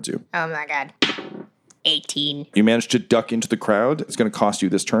crowd towards you. Oh my god. 18. You managed to duck into the crowd. It's going to cost you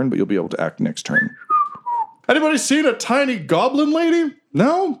this turn, but you'll be able to act next turn. Anybody seen a tiny goblin lady?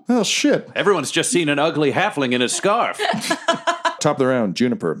 No? Oh, shit. Everyone's just seen an ugly halfling in a scarf. Top of the round,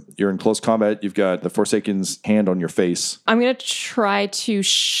 Juniper. You're in close combat. You've got the Forsaken's hand on your face. I'm going to try to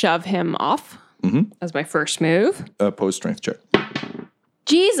shove him off as my first move. Opposed strength check.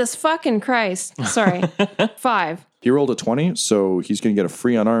 Jesus fucking Christ. Sorry. 5. He rolled a 20, so he's going to get a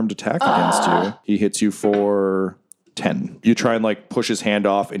free unarmed attack against you. He hits you for 10. You try and like push his hand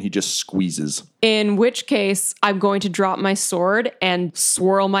off and he just squeezes. In which case, I'm going to drop my sword and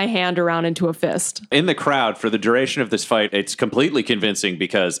swirl my hand around into a fist. In the crowd, for the duration of this fight, it's completely convincing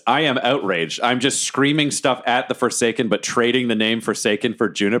because I am outraged. I'm just screaming stuff at the Forsaken, but trading the name Forsaken for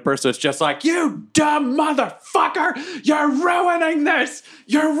Juniper. So it's just like, you dumb motherfucker! You're ruining this!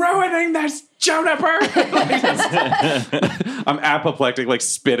 You're ruining this! Juniper! I'm apoplectic, like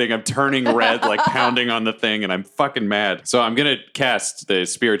spitting. I'm turning red, like pounding on the thing, and I'm fucking mad. So I'm going to cast the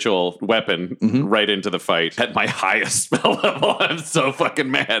spiritual weapon right into the fight at my highest spell level. I'm so fucking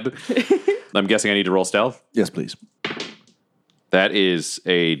mad. I'm guessing I need to roll stealth? Yes, please. That is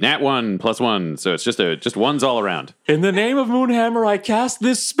a nat 1 plus 1, so it's just ones all around. In the name of Moonhammer, I cast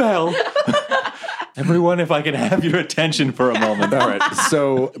this spell. Everyone, if I can have your attention for a moment. All right.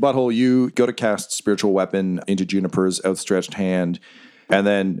 So, Butthole, you go to cast Spiritual Weapon into Juniper's outstretched hand. And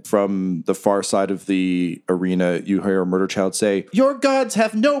then from the far side of the arena, you hear a murder child say, your gods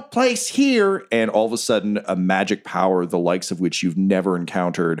have no place here. And all of a sudden, a magic power, the likes of which you've never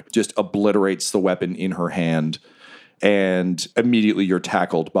encountered, just obliterates the weapon in her hand. And immediately you're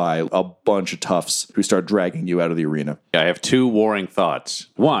tackled by a bunch of toughs who start dragging you out of the arena. I have two warring thoughts.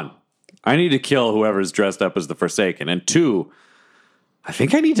 One, I need to kill whoever's dressed up as the Forsaken. And two, I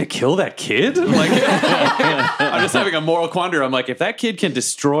think I need to kill that kid. Like, I'm just having a moral quandary. I'm like, if that kid can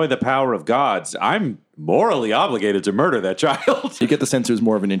destroy the power of gods, I'm morally obligated to murder that child. You get the sense it was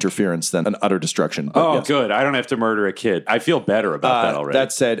more of an interference than an utter destruction. But Oh, yes. good. I don't have to murder a kid. I feel better about that already.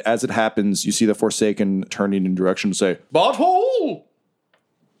 That said, as it happens, you see the Forsaken turning in direction and say, Butthole!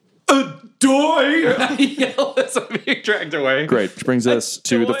 Adoy! I yell as I'm being dragged away. Great. Which brings us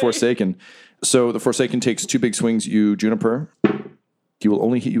to the Forsaken. So the Forsaken takes 2 big swings at you, Juniper. He will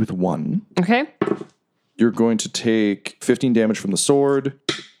only hit you with 1. Okay. You're going to take 15 damage from the sword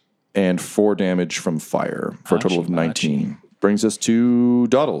and 4 damage from fire for a total of 19. Brings us to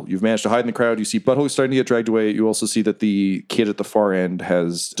Doddle. You've managed to hide in the crowd. You see Butthole starting to get dragged away. You also see that the kid at the far end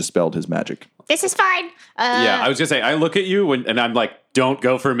has dispelled his magic. This is fine. Yeah, I was gonna say, I look at you and I'm like, don't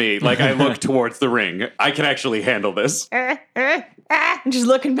go for me. Like, I look towards the ring. I can actually handle this. I'm just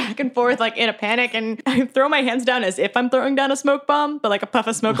looking back and forth like in a panic, and I throw my hands down as if I'm throwing down a smoke bomb, but like a puff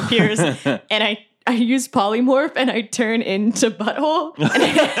of smoke appears, and I use polymorph and I turn into Butthole.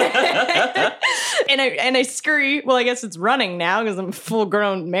 And I scurry. Well, I guess it's running now because I'm a full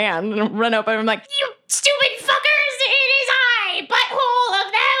grown man. And I run up and I'm like, You stupid fuckers! It is I, Butthole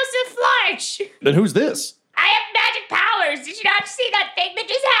of the House of Flarch. Then who's this? I have magic powers. Did you not see that thing that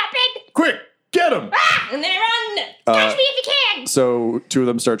just happened? Quick, get him! and then I run. Catch me if you can. So two of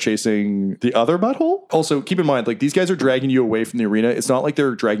them start chasing the other butthole. Also, keep in mind, like, these guys are dragging you away from the arena. It's not like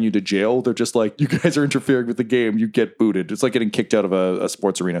they're dragging you to jail. They're just like, you guys are interfering with the game. You get booted. It's like getting kicked out of a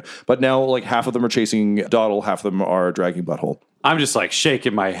sports arena. But now, like, half of them are chasing Dawdle, half of them are dragging Butthole. I'm just like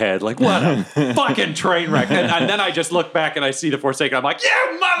shaking my head, like, what a fucking train wreck. And then I just look back and I see the Forsaken. I'm like, you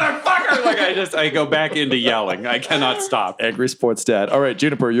motherfucker! Like, I go back into yelling. I cannot stop. Angry sports dad. All right,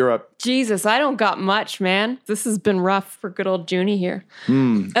 Juniper, you're up. Jesus, I don't got much, man. This has been rough for good old Junie here.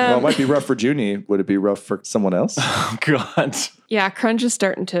 Well, it might be rough for Junie. Would it be rough for someone else? Oh, God. Yeah, Crunch is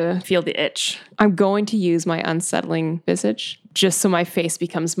starting to feel the itch. I'm going to use my unsettling visage just so my face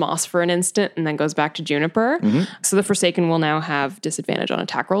becomes moss for an instant and then goes back to Juniper. So the Forsaken will now have disadvantage on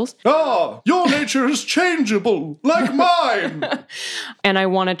attack rolls. Ah, your nature is changeable, like mine. And I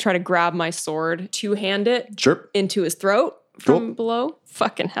want to try to grab my sword, two-hand it Sure. into his throat from Cool. below.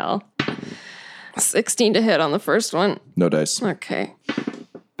 Fucking hell. 16 to hit on the first one. No dice. Okay.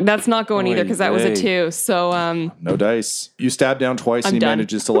 That's not going either because that was a Oy vey. 2. So, No dice. You stab down twice and he done.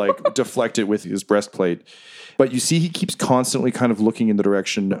 manages to like deflect it with his breastplate. But you see he keeps constantly kind of looking in the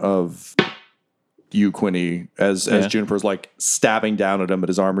direction of you, Quinny, as Juniper's like stabbing down at him, but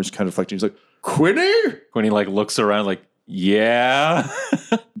his armor's kind of deflecting. He's like, Quinny? When he like looks around like, yeah.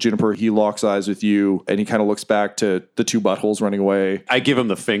 Juniper, he locks eyes with you and he kind of looks back to the two buttholes running away. I give him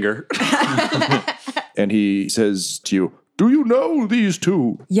the finger. And he says to you, do you know these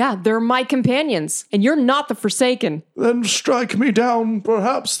two? yeah, they're my companions, and you're not the Forsaken. Then strike me down.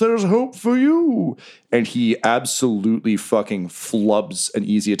 Perhaps there's hope for you. And he absolutely fucking flubs an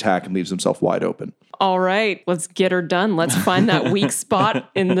easy attack and leaves himself wide open. All right, let's get her done. Let's find that weak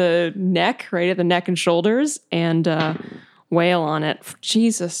spot in the neck, right at the neck and shoulders, and wail on it.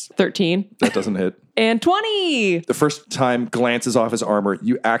 Jesus, 13. That doesn't hit. And 20. The first time glances off his armor,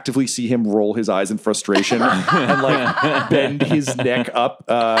 you actively see him roll his eyes in frustration and like bend his neck up,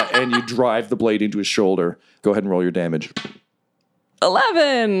 and you drive the blade into his shoulder. Go ahead and roll your damage.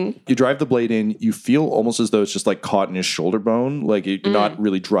 11. You drive the blade in, you feel almost as though it's just like caught in his shoulder bone. Like you're not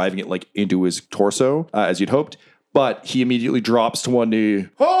really driving it like into his torso as you'd hoped. But he immediately drops to one knee.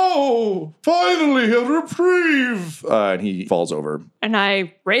 Oh, finally a reprieve. And he falls over. And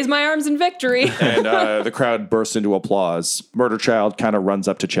I raise my arms in victory. And the crowd bursts into applause. Murder Child kind of runs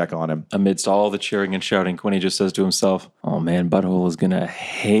up to check on him. Amidst all the cheering and shouting, Quinny just says to himself, oh man, Butthole is going to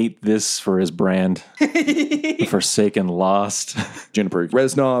hate this for his brand. The Forsaken lost. Juniper,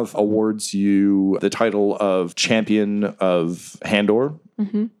 Reznov awards you the title of Champion of Handor.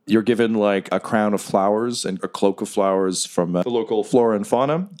 You're given like a crown of flowers and a cloak of flowers from the local flora and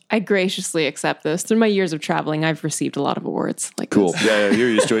fauna. I graciously accept this. Through my years of traveling, I've received a lot of awards like Cool. this. Yeah, you're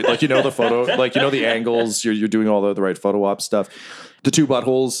used to it. Like, you know the photo, like, you know the angles, you're doing all the right photo op stuff. The two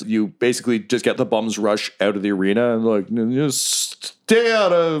buttholes, you basically just get the bums rush out of the arena and like, just stay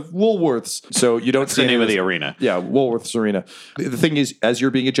out of Woolworths. So you don't That's see the any name of this- the arena. Yeah, Woolworths Arena. The thing is, as you're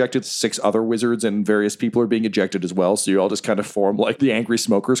being ejected, 6 other wizards and various people are being ejected as well. So you all just kind of form like the angry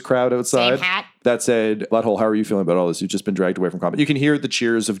smokers crowd outside. Same hat. That said, Butthole, how are you feeling about all this? You've just been dragged away from combat. You can hear the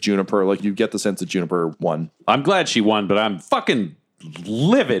cheers of Juniper. Like, you get the sense that Juniper won. I'm glad she won, but I'm fucking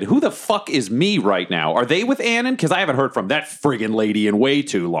livid. Who the fuck is me right now? Are they with Annan? Because I haven't heard from that friggin' lady in way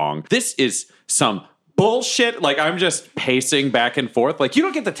too long. This is some bullshit. Like, I'm just pacing back and forth. Like, you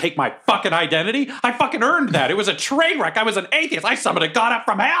don't get to take my fucking identity. I fucking earned that. It was a train wreck. I was an atheist. I summoned a god up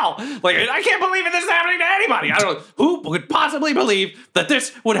from hell. Like, I can't believe this is happening to anybody. I don't know. Who would possibly believe that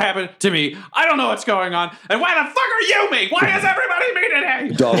this would happen to me? I don't know what's going on. And why the fuck are you me? Why is everybody me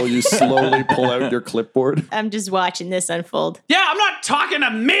today? Dawdle, you slowly pull out your clipboard. I'm just watching this unfold. Yeah, I'm not talking to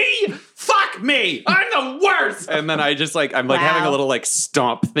me. Fuck me. I'm the worst. And then I just like, I'm like having a little like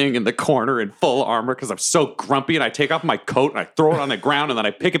stomp thing in the corner in full armor because I'm so grumpy, and I take off my coat and I throw it on the ground and then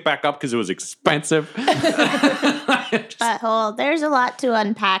I pick it back up because it was expensive. Butthole, there's a lot to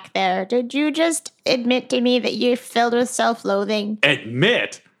unpack there. Did you just admit to me that you're filled with self-loathing?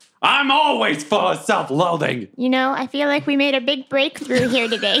 Admit, I'm always full of self-loathing. You know, I feel like we made a big breakthrough here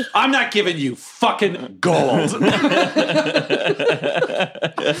today. I'm not giving you fucking gold.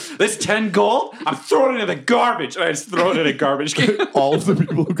 This 10 gold, I'm throwing it in the garbage. And I just throw it in a garbage can. All of the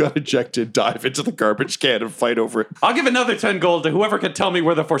people who got ejected dive into the garbage can and fight over it. I'll give another 10 gold to whoever can tell me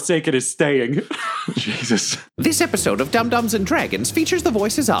where the Forsaken is staying. Jesus. This episode of Dum Dums and Dragons features the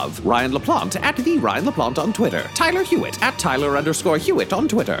voices of Ryan LaPlante at the Ryan LaPlante on Twitter, Tyler Hewitt at Tyler_Hewitt on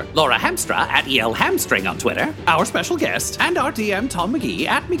Twitter, Laura Hamstra at EL Hamstring on Twitter, our special guest, and our DM Tom McGee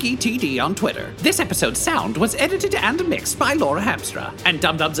at McGeeTD on Twitter. This episode's sound was edited and mixed by Laura Hamstra, and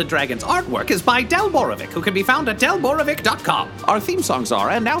Dum Dums and Dragons artwork is by Del Borovic, who can be found at delborovic.com. Our theme songs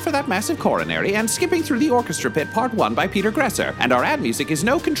are And Now for That Massive Coronary and Skipping Through the Orchestra Pit Part 1 by Peter Gresser, and our ad music is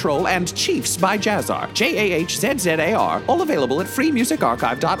No Control and Chiefs by Jazzar, JAHZZAR, all available at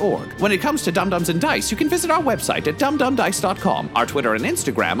freemusicarchive.org. When it comes to Dum Dums and Dice, you can visit our website at dumdumdice.com. Our Twitter and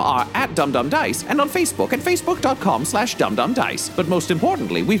Instagram are at dumdumdice, and on Facebook at facebook.com/dumdumdice. But most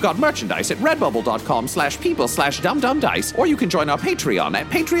importantly, we've got merchandise at redbubble.com/people/dumdumdice, or you can join our Patreon at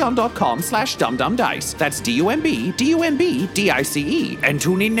patreon.com/dumdumdice. That's DUMBDUMBDICE. And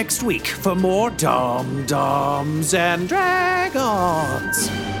tune in next week for more Dum Dums and Dragons.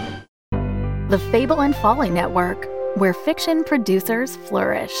 The Fable and Folly Network, where fiction producers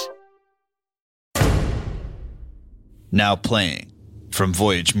flourish. Now playing from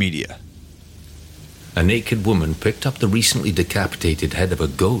Voyage Media. A naked woman picked up the recently decapitated head of a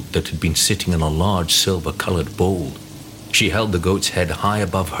goat that had been sitting in a large silver-colored bowl. She held the goat's head high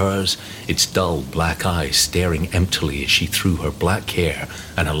above hers, its dull black eyes staring emptily as she threw her black hair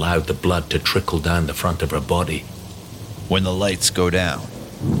and allowed the blood to trickle down the front of her body. When the lights go down,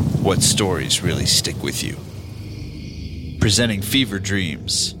 what stories really stick with you? Presenting Fever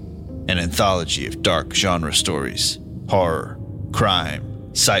Dreams, an anthology of dark genre stories, horror, crime,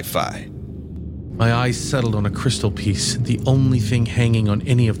 sci-fi. My eyes settled on a crystal piece, the only thing hanging on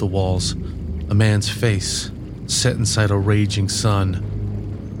any of the walls. A man's face, set inside a raging sun.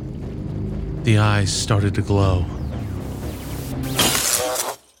 The eyes started to glow.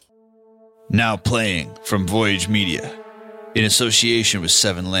 Now playing from Voyage Media, in association with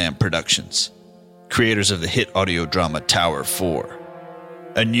Seven Lamb Productions, creators of the hit audio drama Tower 4.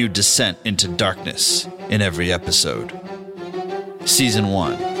 A new descent into darkness in every episode. Season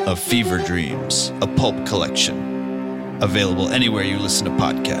 1 of Fever Dreams, a pulp collection. Available anywhere you listen to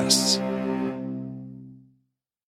podcasts.